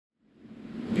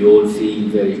we all feel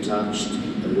very touched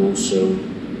and also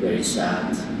very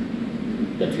sad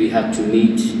that we had to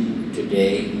meet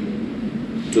today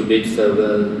to bid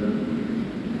farewell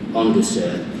on this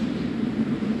earth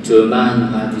to a man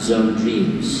who had his own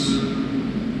dreams,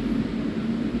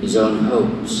 his own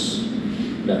hopes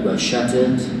that were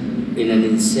shattered in an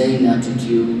insane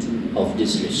attitude of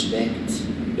disrespect,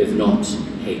 if not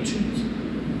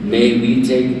hatred. May we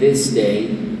take this day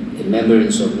in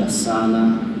remembrance of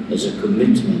Lassana as a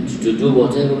commitment to do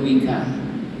whatever we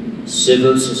can,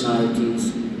 civil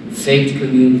societies, faith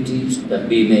communities, that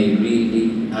we may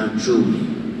really and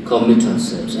truly commit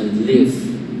ourselves and live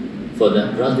for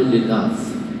that brotherly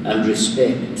love and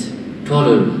respect,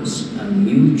 tolerance and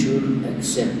mutual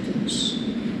acceptance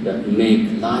that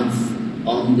make life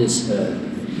on this earth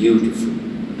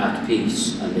beautiful, at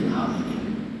peace and in harmony.